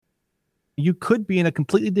you could be in a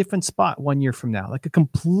completely different spot 1 year from now, like a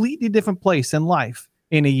completely different place in life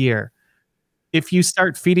in a year. If you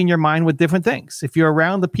start feeding your mind with different things, if you're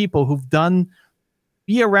around the people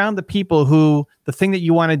be around the people who the thing that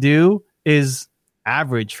you want to do is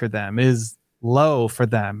average for them, is low for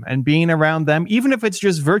them, and being around them, even if it's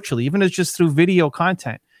just virtually, even if it's just through video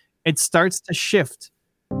content, it starts to shift.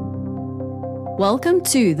 Welcome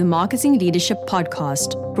to the Marketing Leadership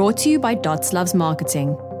Podcast, brought to you by Dots Loves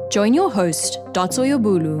Marketing. Join your host, Dots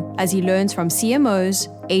Oyobulu, as he learns from CMOs,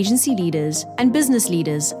 agency leaders, and business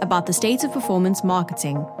leaders about the state of performance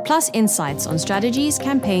marketing, plus insights on strategies,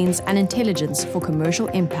 campaigns, and intelligence for commercial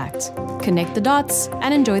impact. Connect the dots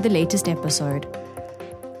and enjoy the latest episode.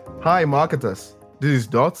 Hi, marketers. This is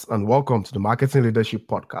Dots, and welcome to the Marketing Leadership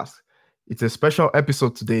Podcast. It's a special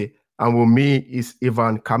episode today, and with me is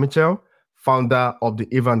Carmichael, founder of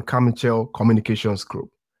the Carmichael Communications Group.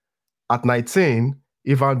 At 19,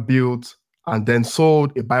 Ivan built and then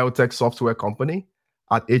sold a biotech software company.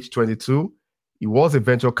 At age 22, he was a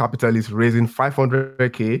venture capitalist raising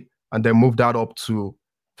 $500K and then moved that up to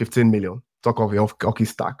 15 million. Talk of your hockey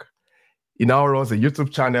stack. He now runs a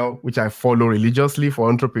YouTube channel, which I follow religiously, for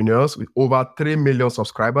entrepreneurs with over 3 million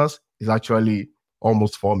subscribers. It's actually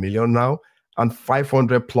almost 4 million now, and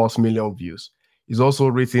 500 plus million views. He's also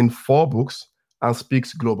written 4 books and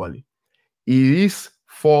speaks globally. He is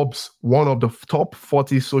Forbes, one of the top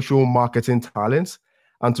 40 social marketing talents.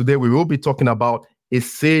 And today we will be talking about a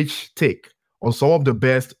sage take on some of the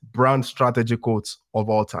best brand strategy quotes of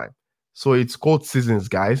all time. So it's quote seasons,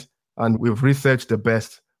 guys, and we've researched the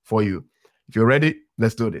best for you. If you're ready,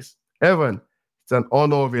 let's do this. Evan, it's an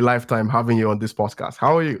honor of a lifetime having you on this podcast.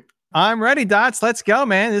 How are you? I'm ready, Dots. Let's go,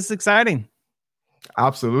 man. This is exciting.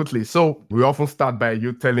 Absolutely. So we often start by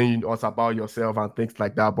you telling us about yourself and things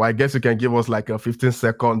like that. But I guess you can give us like a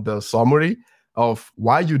 15-second summary of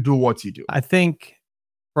why you do what you do. I think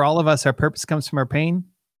for all of us, our purpose comes from our pain.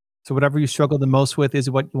 So whatever you struggle the most with is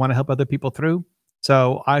what you want to help other people through.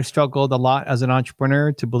 So I struggled a lot as an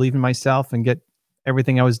entrepreneur to believe in myself and get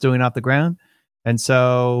everything I was doing off the ground. And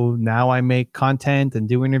so now I make content and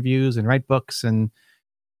do interviews and write books and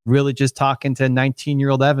really just talking to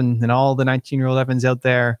 19-year-old Evan and all the 19-year-old Evans out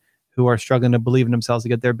there who are struggling to believe in themselves to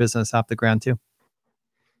get their business off the ground too.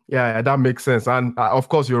 Yeah, that makes sense. And of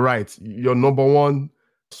course, you're right. Your number one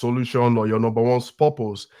solution or your number one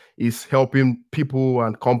purpose is helping people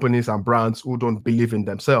and companies and brands who don't believe in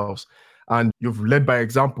themselves. And you've led by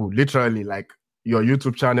example, literally, like your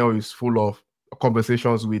YouTube channel is full of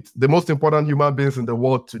conversations with the most important human beings in the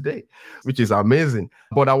world today, which is amazing.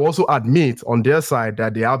 But I also admit on their side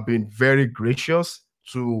that they have been very gracious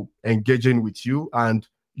to engaging with you, and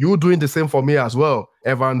you doing the same for me as well.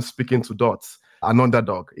 Evan speaking to Dots, an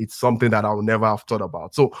underdog. It's something that I will never have thought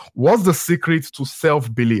about. So what's the secret to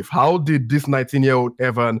self-belief? How did this 19-year-old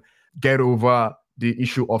Evan get over the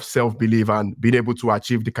issue of self-belief and being able to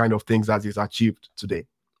achieve the kind of things that he's achieved today?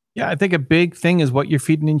 Yeah, I think a big thing is what you're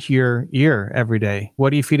feeding into your ear every day.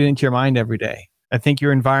 What are you feeding into your mind every day? I think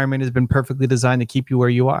your environment has been perfectly designed to keep you where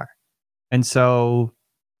you are. And so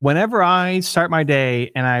whenever I start my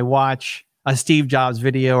day and I watch a Steve Jobs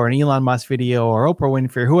video or an Elon Musk video or Oprah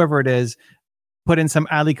Winfrey, whoever it is, put in some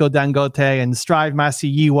Aliko Dangote and Strive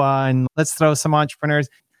Masiyiwa and let's throw some entrepreneurs,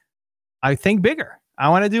 I think bigger. I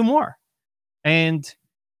want to do more. And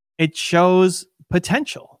it shows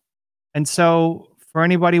potential. And so for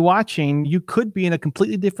anybody watching, you could be in a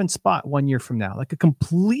completely different spot 1 year from now, like a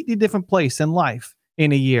completely different place in life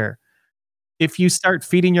in a year. If you start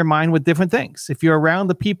feeding your mind with different things, if you're around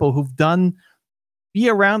the people be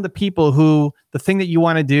around the people who the thing that you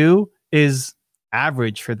want to do is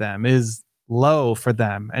average for them, is low for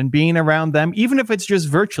them, and being around them, even if it's just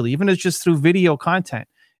virtually, even if it's just through video content,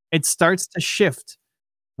 it starts to shift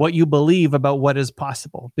what you believe about what is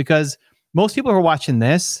possible. Because most people who are watching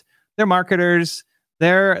this, they're marketers,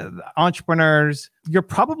 they're entrepreneurs. You're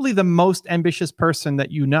probably the most ambitious person that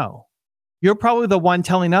you know. You're probably the one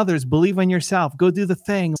telling others, believe in yourself, go do the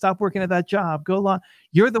thing, stop working at that job, go along.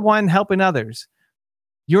 You're the one helping others.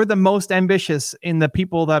 You're the most ambitious in the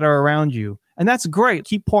people that are around you. And that's great.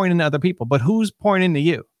 Keep pouring into other people. But who's pouring into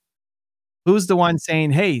you? Who's the one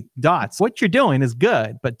saying, hey, Dots, what you're doing is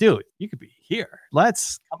good, but dude, you could be here. Come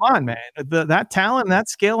on, man. That talent, that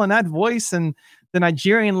skill, and that voice, and the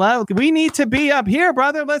Nigerian love, we need to be up here,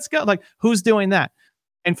 brother. Let's go. Like, who's doing that?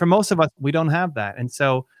 And for most of us, we don't have that. And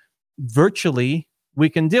so virtually, we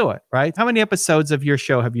can do it, right? How many episodes of your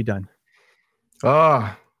show have you done?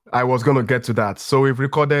 I was going to get to that. So we've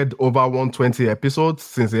recorded over 120 episodes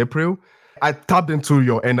since April. I tapped into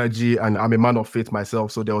your energy and I'm a man of faith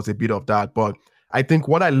myself. So there was a bit of that. But I think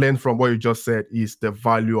what I learned from what you just said is the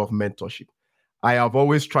value of mentorship. I have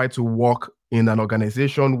always tried to work in an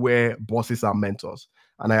organization where bosses are mentors.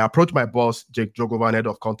 And I approached my boss, Jake Jogovan, head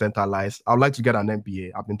of content allies. I would like to get an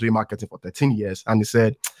MBA. I've been doing marketing for 13 years. And he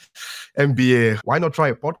said, MBA, why not try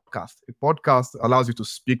a podcast? A podcast allows you to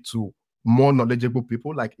speak to more knowledgeable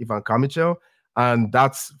people like Ivan Carmichael, and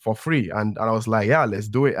that's for free. And I was like, yeah, let's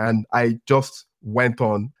do it. And I just went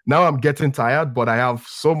on. Now I'm getting tired, but I have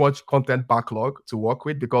so much content backlog to work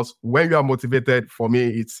with, because when you are motivated, for me,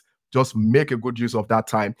 it's just make a good use of that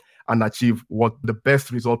time and achieve what the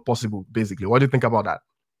best result possible, basically. What do you think about that?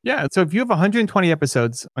 Yeah. So if you have 120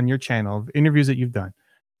 episodes on your channel of interviews that you've done,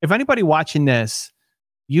 if anybody watching this,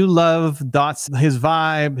 you love Dots, his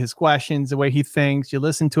vibe, his questions, the way he thinks, you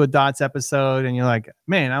listen to a Dots episode and you're like,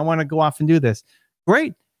 man, I want to go off and do this.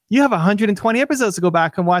 Great. You have 120 episodes to go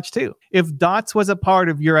back and watch too. If Dots was a part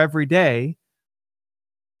of your everyday,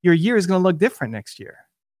 your year is going to look different next year.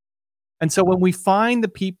 And so when we find the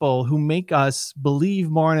people who make us believe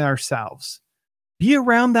more in ourselves, be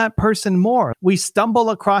around that person more. We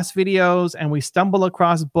stumble across videos and we stumble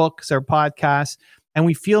across books or podcasts and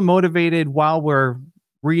we feel motivated while we're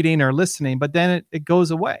reading or listening, but then it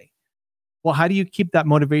goes away. Well, how do you keep that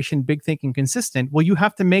motivation, big thinking consistent? Well, you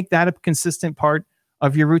have to make that a consistent part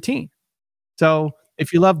of your routine. So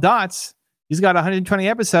if you love Dots, he's got 120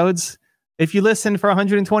 episodes. If you listen for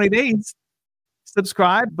 120 days,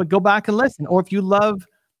 subscribe, but go back and listen. Or if you love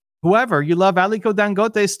whoever, you love Aliko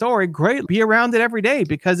Dangote's story, great. Be around it every day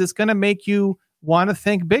because it's going to make you want to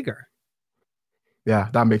think bigger. Yeah,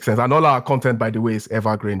 that makes sense. And all our content, by the way, is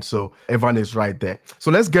evergreen. So Evan is right there.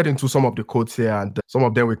 So let's get into some of the quotes here. And some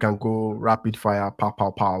of them we can go rapid fire, pow,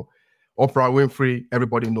 pow, pow. Oprah Winfrey,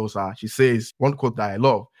 everybody knows her. She says, one quote that I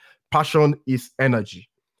love, passion is energy.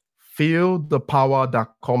 Feel the power that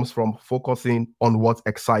comes from focusing on what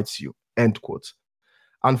excites you, end quote.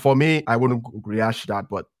 And for me, I wouldn't rehash that,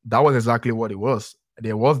 but that was exactly what it was.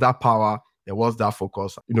 There was that power. There was that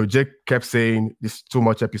focus. Jake kept saying this is too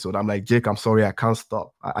much episode. I'm like, Jake, I'm sorry, I can't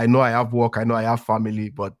stop. I know I have work. I know I have family,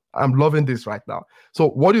 but I'm loving this right now. So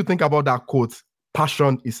what do you think about that quote?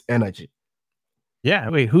 Passion is energy. Yeah.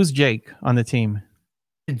 Wait, who's Jake on the team?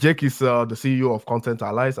 Jake is the CEO of Content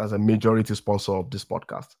Allies as a majority sponsor of this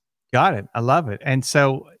podcast. Got it. I love it. And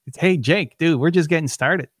so, hey, Jake, dude, we're just getting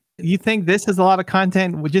started. You think this is a lot of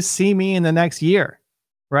content? Well, just see me in the next year,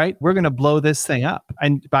 right? We're going to blow this thing up.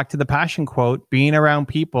 And back to the passion quote, being around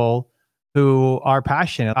people who are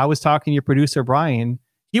passionate. I was talking to your producer, Brian.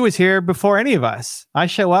 He was here before any of us. I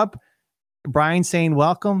show up, Brian's saying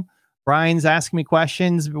welcome. Brian's asking me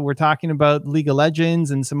questions. We're talking about League of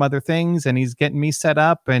Legends and some other things, and he's getting me set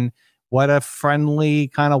up. And what a friendly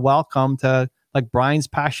kind of welcome to like Brian's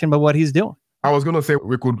passion about what he's doing. I was going to say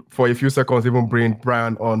we could, for a few seconds, even bring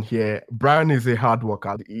Brian on here. Brian is a hard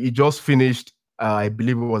worker. He just finished, I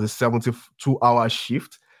believe it was a 72-hour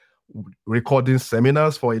shift recording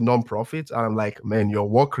seminars for a nonprofit. And I'm like, man, your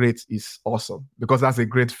work rate is awesome, because that's a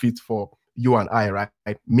great fit for you and I, right?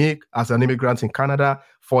 Me, as an immigrant in Canada,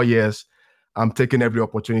 4 years, I'm taking every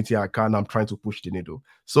opportunity I can. I'm trying to push the needle.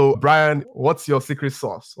 So, Brian, what's your secret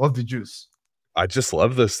sauce? What's the juice? I just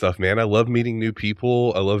love this stuff, man. I love meeting new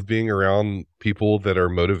people. I love being around people that are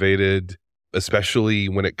motivated, especially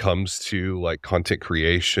when it comes to like content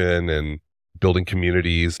creation and building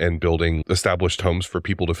communities and building established homes for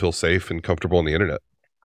people to feel safe and comfortable on the internet.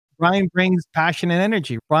 Brian brings passion and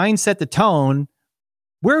energy. Brian set the tone.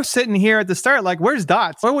 We're sitting here at the start like, where's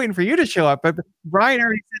Dots? We're waiting for you to show up. But Brian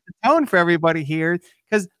already set the tone for everybody here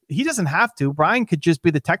because he doesn't have to. Brian could just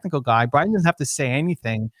be the technical guy. Brian doesn't have to say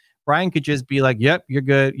anything. Brian could just be like, yep, you're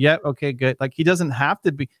good. Yep, okay, good. Like he doesn't have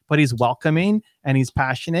to be, but he's welcoming and he's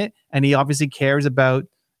passionate and he obviously cares about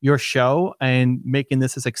your show and making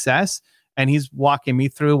this a success. And he's walking me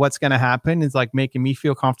through what's going to happen. It's like making me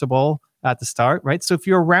feel comfortable at the start, right? So if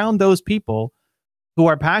you're around those people who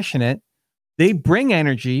are passionate, they bring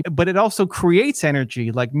energy, but it also creates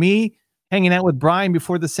energy. Like me hanging out with Brian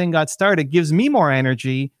before this thing got started gives me more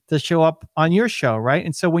energy to show up on your show, right?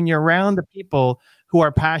 And so when you're around the people who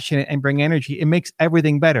are passionate and bring energy, it makes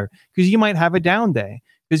everything better because you might have a down day.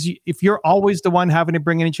 Because if you're always the one having to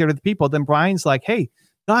bring energy to the people, then Brian's like, hey,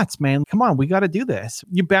 Dots, man, come on, we got to do this.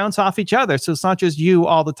 You bounce off each other. So it's not just you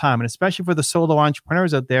all the time. And especially for the solo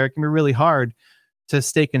entrepreneurs out there, it can be really hard to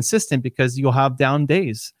stay consistent because you'll have down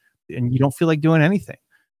days and you don't feel like doing anything.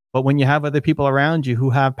 But when you have other people around you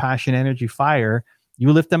who have passion, energy, fire,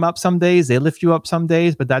 you lift them up some days, they lift you up some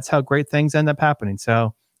days, but that's how great things end up happening.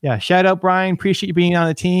 So yeah, shout out, Brian. Appreciate you being on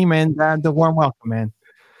the team and the warm welcome, man.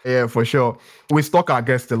 Yeah, for sure. We stalk our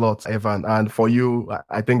guests a lot, Evan. And for you,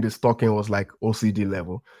 I think the stalking was like OCD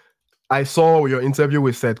level. I saw your interview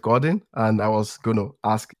with Seth Godin, and I was going to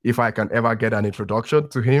ask if I can ever get an introduction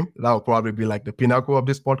to him. That would probably be like the pinnacle of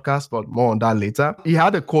this podcast, but more on that later. He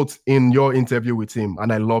had a quote in your interview with him,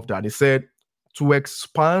 and I love that. He said, to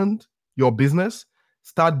expand your business,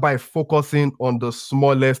 start by focusing on the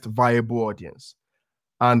smallest viable audience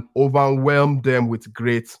and overwhelm them with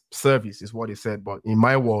great service, is what he said. But in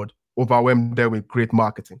my word, overwhelm them with great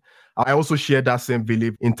marketing. I also share that same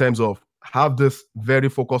belief in terms of have this very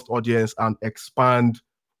focused audience and expand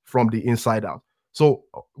from the inside out. So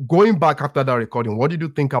going back after that recording, what did you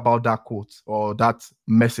think about that quote or that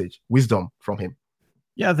message, wisdom from him?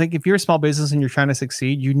 Yeah, I think if you're a small business and you're trying to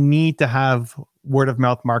succeed, you need to have word of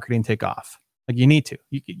mouth marketing take off. Like you need to.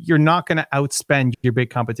 You're not going to outspend your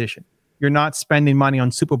big competition. You're not spending money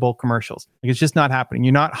on Super Bowl commercials. Like it's just not happening.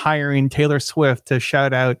 You're not hiring Taylor Swift to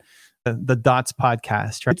shout out the Dots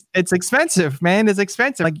podcast. Right? It's expensive, man. It's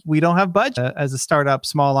expensive. Like we don't have budget as a startup,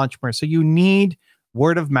 small entrepreneur. So you need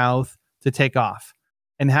word of mouth to take off.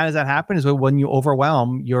 And how does that happen? Is when you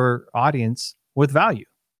overwhelm your audience with value.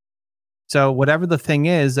 So whatever the thing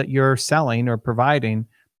is that you're selling or providing,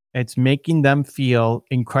 it's making them feel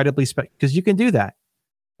incredibly special because you can do that,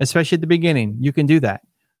 especially at the beginning. You can do that.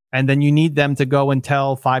 And then you need them to go and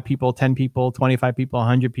tell 5 people, 10 people, 25 people,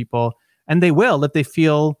 100 people, and they will if they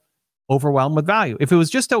feel overwhelmed with value. If it was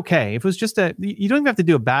just okay, if it was just you don't even have to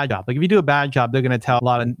do a bad job. Like if you do a bad job, they're going to tell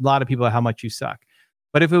a lot of people how much you suck.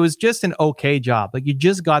 But if it was just an okay job, like you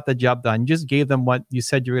just got the job done, you just gave them what you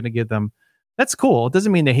said you were going to give them, that's cool. It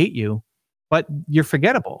doesn't mean they hate you, but you're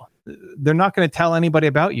forgettable. They're not going to tell anybody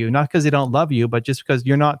about you, not because they don't love you, but just because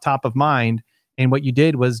you're not top of mind and what you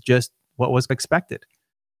did was just what was expected.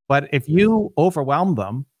 But if you overwhelm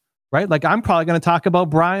them, right? Like I'm probably going to talk about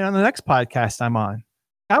Brian on the next podcast I'm on.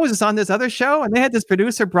 I was just on this other show and they had this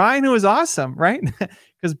producer, Brian, who was awesome, right?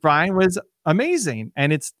 Because Brian was amazing.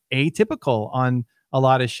 And it's atypical on a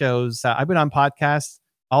lot of shows. I've been on podcasts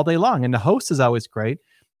all day long and the host is always great,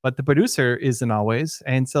 but the producer isn't always.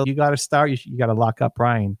 And so you got to start, you got to lock up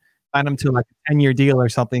Brian, sign him to like a 10-year deal or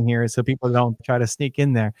something here so people don't try to sneak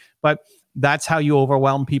in there. But that's how you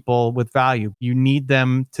overwhelm people with value. You need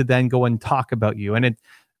them to then go and talk about you. And it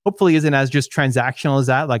hopefully isn't as just transactional as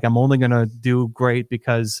that. Like I'm only going to do great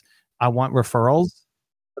because I want referrals.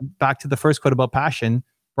 Back to the first quote about passion.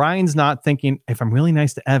 Brian's not thinking, if I'm really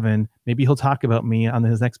nice to Evan, maybe he'll talk about me on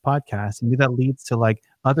his next podcast. And maybe that leads to like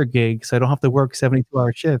other gigs. So I don't have to work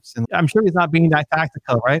 72-hour shifts. And I'm sure he's not being that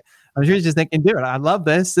tactical, right? I'm sure he's just thinking, dude, I love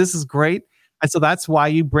this. This is great. And so that's why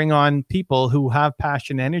you bring on people who have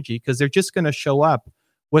passion and energy, because they're just going to show up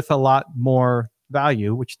with a lot more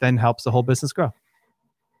value, which then helps the whole business grow.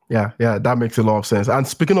 Yeah, that makes a lot of sense. And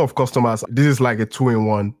speaking of customers, this is like a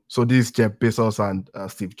 2-in-1. So this is Jeff Bezos and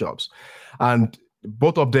Steve Jobs. And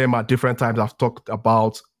both of them at different times have talked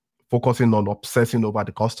about focusing on obsessing over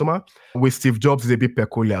the customer. With Steve Jobs, it's a bit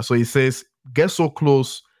peculiar. So he says, get so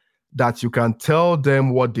close that you can tell them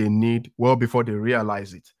what they need well before they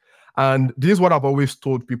realize it. And this is what I've always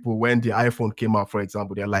told people when the iPhone came out, for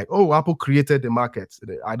example. They're like, oh, Apple created the market.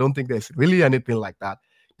 I don't think there's really anything like that.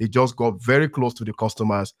 They just got very close to the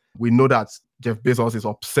customers. We know that Jeff Bezos is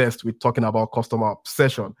obsessed with talking about customer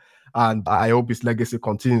obsession. And I hope his legacy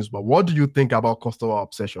continues. But what do you think about customer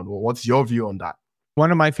obsession? Well, what's your view on that? One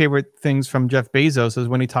of my favorite things from Jeff Bezos is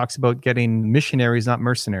when he talks about getting missionaries, not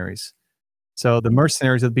mercenaries. So the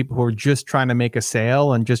mercenaries are the people who are just trying to make a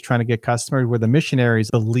sale and just trying to get customers, where the missionaries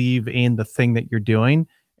believe in the thing that you're doing.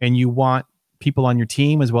 And you want people on your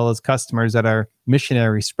team as well as customers that are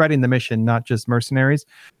missionaries, spreading the mission, not just mercenaries.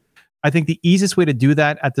 I think the easiest way to do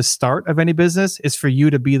that at the start of any business is for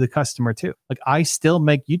you to be the customer too. Like I still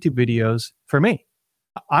make YouTube videos for me.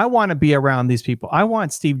 I want to be around these people. I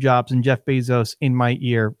want Steve Jobs and Jeff Bezos in my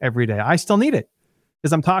ear every day. I still need it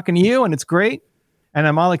because I'm talking to you and it's great. And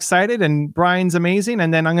I'm all excited and Brian's amazing.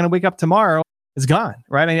 And then I'm going to wake up tomorrow. It's gone,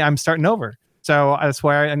 right? I'm starting over. So that's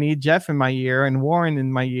why I need Jeff in my ear and Warren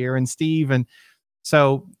in my ear and Steve. And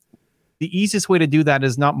so the easiest way to do that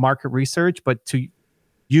is not market research, but to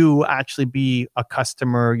you actually be a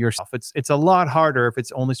customer yourself. It's a lot harder if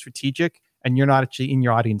it's only strategic and you're not actually in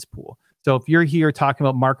your audience pool. So if you're here talking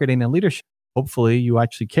about marketing and leadership, hopefully you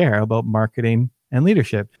actually care about marketing and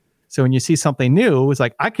leadership. So when you see something new, it's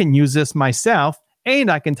like, I can use this myself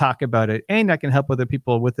and I can talk about it and I can help other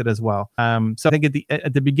people with it as well. So I think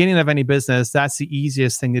at the beginning of any business, that's the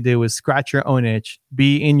easiest thing to do is scratch your own itch,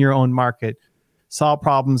 be in your own market, solve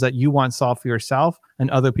problems that you want solved for yourself and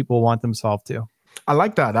other people want them solved too. I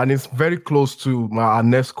like that. And it's very close to our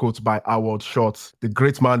next quote by Howard Schultz, the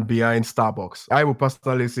great man behind Starbucks. I would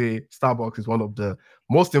personally say Starbucks is one of the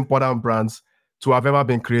most important brands to have ever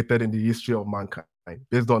been created in the history of mankind.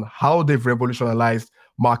 based on how they've revolutionized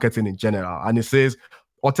marketing in general. And it says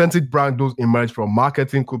authentic brand don't emerge from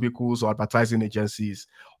marketing cubicles or advertising agencies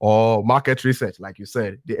or market research, like you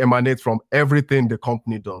said. They emanate from everything the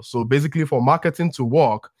company does. So basically, for marketing to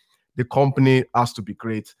work, the company has to be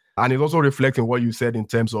great. And it's also reflecting what you said in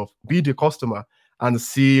terms of be the customer and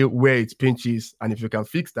see where it pinches. And if you can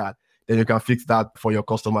fix that, then you can fix that for your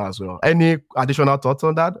customer as well. Any additional thoughts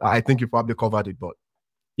on that? I think you probably covered it, but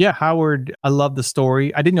yeah, Howard, I love the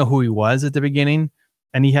story. I didn't know who he was at the beginning.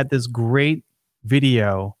 And he had this great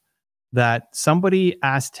video that somebody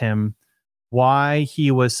asked him why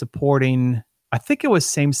he was supporting, I think it was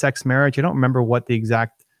same-sex marriage. I don't remember what the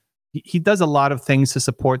exact, he does a lot of things to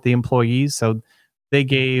support the employees. So they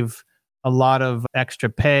gave a lot of extra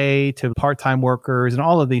pay to part-time workers and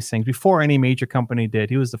all of these things before any major company did.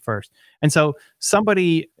 He was the first. And so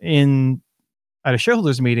somebody at a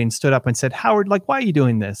shareholders meeting stood up and said, Howard, like, why are you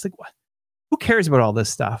doing this? Like, what? Who cares about all this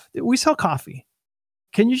stuff? We sell coffee.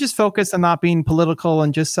 Can you just focus on not being political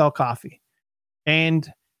and just sell coffee?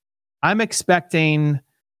 And I'm expecting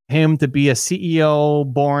him to be a CEO,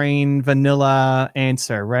 boring, vanilla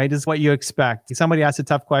answer, right? This is what you expect. Somebody asks a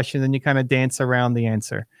tough question, and you kind of dance around the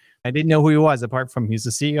answer. I didn't know who he was, apart from he's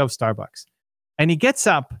the CEO of Starbucks. And he gets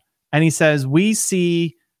up and he says, we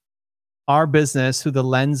see our business through the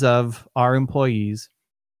lens of our employees.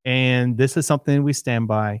 And this is something we stand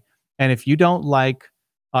by. And if you don't like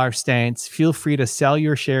our stance, feel free to sell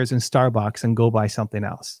your shares in Starbucks and go buy something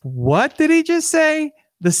else. What did he just say?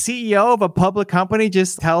 The CEO of a public company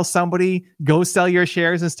just tells somebody, go sell your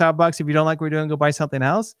shares in Starbucks. If you don't like what we're doing, go buy something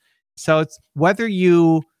else. So it's whether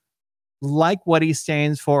you like what he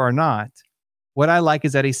stands for or not. What I like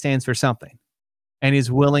is that he stands for something and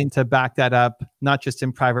is willing to back that up, not just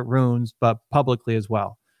in private rooms, but publicly as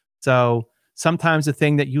well. So sometimes the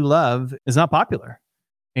thing that you love is not popular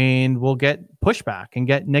and will get pushback and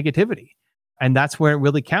get negativity. And that's where it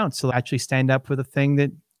really counts to actually stand up for the thing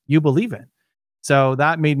that you believe in. So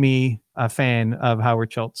that made me a fan of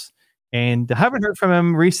Howard Schultz. And I haven't heard from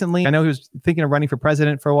him recently. I know he was thinking of running for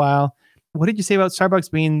president for a while. What did you say about Starbucks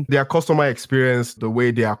being their customer experience, the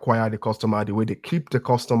way they acquire the customer, the way they keep the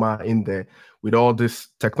customer in there with all these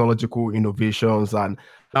technological innovations, and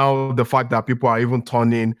now the fact that people are even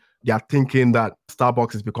they are thinking that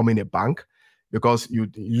Starbucks is becoming a bank because you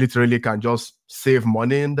literally can just save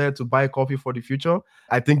money in there to buy coffee for the future.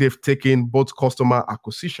 I think they've taken both customer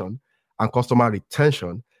acquisition and customer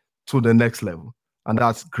retention to the next level. And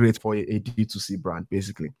that's great for a D2C brand,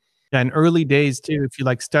 basically. Yeah, in early days too, if you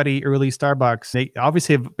like study early Starbucks, they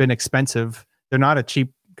obviously have been expensive. They're not a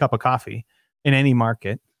cheap cup of coffee in any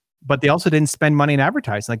market, but they also didn't spend money in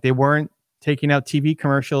advertising. Like they weren't taking out TV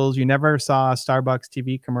commercials. You never saw a Starbucks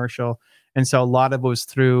TV commercial. And so a lot of it was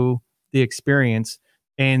through the experience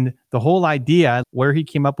and the whole idea, where he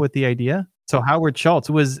came up with the idea. So Howard Schultz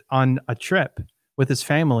was on a trip with his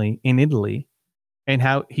family in Italy, and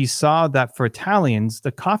how he saw that for Italians,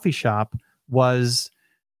 the coffee shop was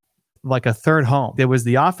like a third home. There was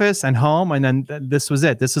the office and home, and then this was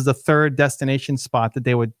it. This is the third destination spot that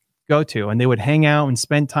they would go to, and they would hang out and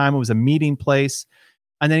spend time. It was a meeting place.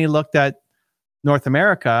 And then he looked at North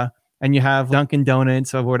America, and you have Dunkin'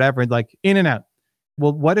 Donuts or whatever, like in and out.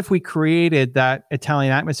 Well, what if we created that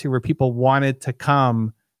Italian atmosphere where people wanted to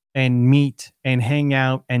come and meet and hang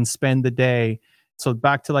out and spend the day? So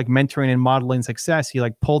back to like mentoring and modeling success, he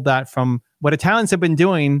like pulled that from what Italians have been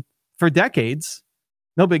doing for decades.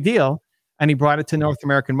 No big deal. And he brought it to North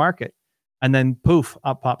American market. And then poof,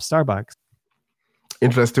 up pops Starbucks.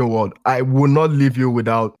 Interesting word. I will not leave you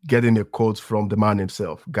without getting a quote from the man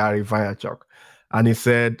himself, Gary Vaynerchuk. And he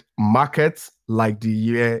said, markets like the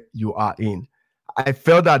year you are in. I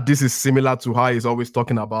felt that this is similar to how he's always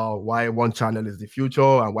talking about why one channel is the future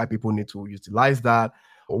and why people need to utilize that.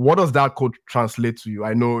 What does that quote translate to you?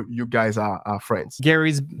 I know you guys are friends.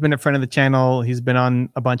 Gary's been a friend of the channel. He's been on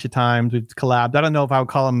a bunch of times. We've collabed. I don't know if I would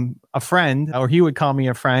call him a friend or he would call me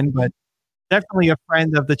a friend, but definitely a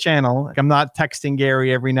friend of the channel. Like, I'm not texting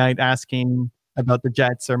Gary every night asking about the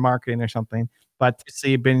Jets or marketing or something, but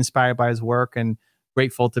obviously been inspired by his work and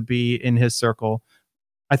grateful to be in his circle.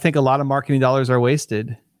 I think a lot of marketing dollars are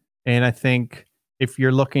wasted. And I think if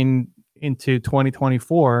you're looking into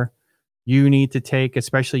 2024, you need to take,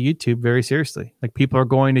 especially YouTube, very seriously. Like people are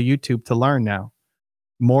going to YouTube to learn now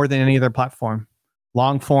more than any other platform.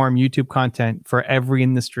 Long form YouTube content for every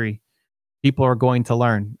industry. People are going to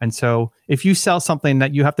learn. And so if you sell something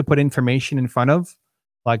that you have to put information in front of,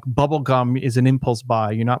 like bubble gum is an impulse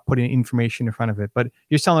buy. You're not putting information in front of it, but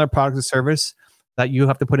you're selling a product or service that you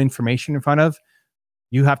have to put information in front of.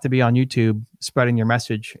 You have to be on YouTube spreading your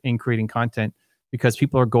message and creating content because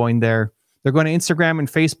people are going there They're going to Instagram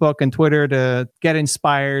and Facebook and Twitter to get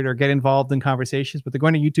inspired or get involved in conversations, but they're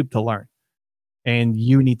going to YouTube to learn. And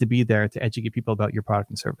you need to be there to educate people about your product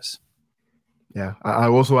and service. Yeah, I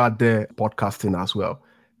also add the podcasting as well.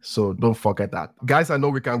 So don't forget that. Guys, I know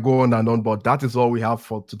we can go on and on, but that is all we have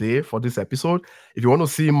for today, for this episode. If you want to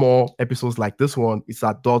see more episodes like this one, it's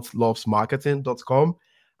at dotslovesmarketing.com.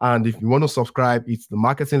 And if you want to subscribe, it's the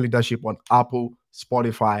Marketing Leadership on Apple,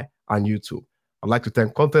 Spotify, and YouTube. I'd like to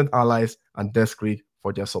thank Content Allies and Deskreed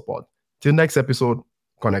for their support. Till next episode,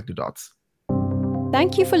 connect the dots.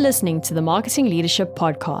 Thank you for listening to the Marketing Leadership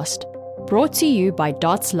Podcast, brought to you by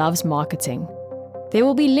Dots Loves Marketing. There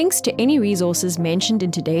will be links to any resources mentioned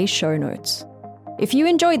in today's show notes. If you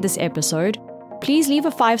enjoyed this episode, please leave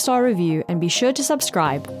a 5-star review and be sure to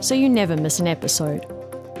subscribe so you never miss an episode.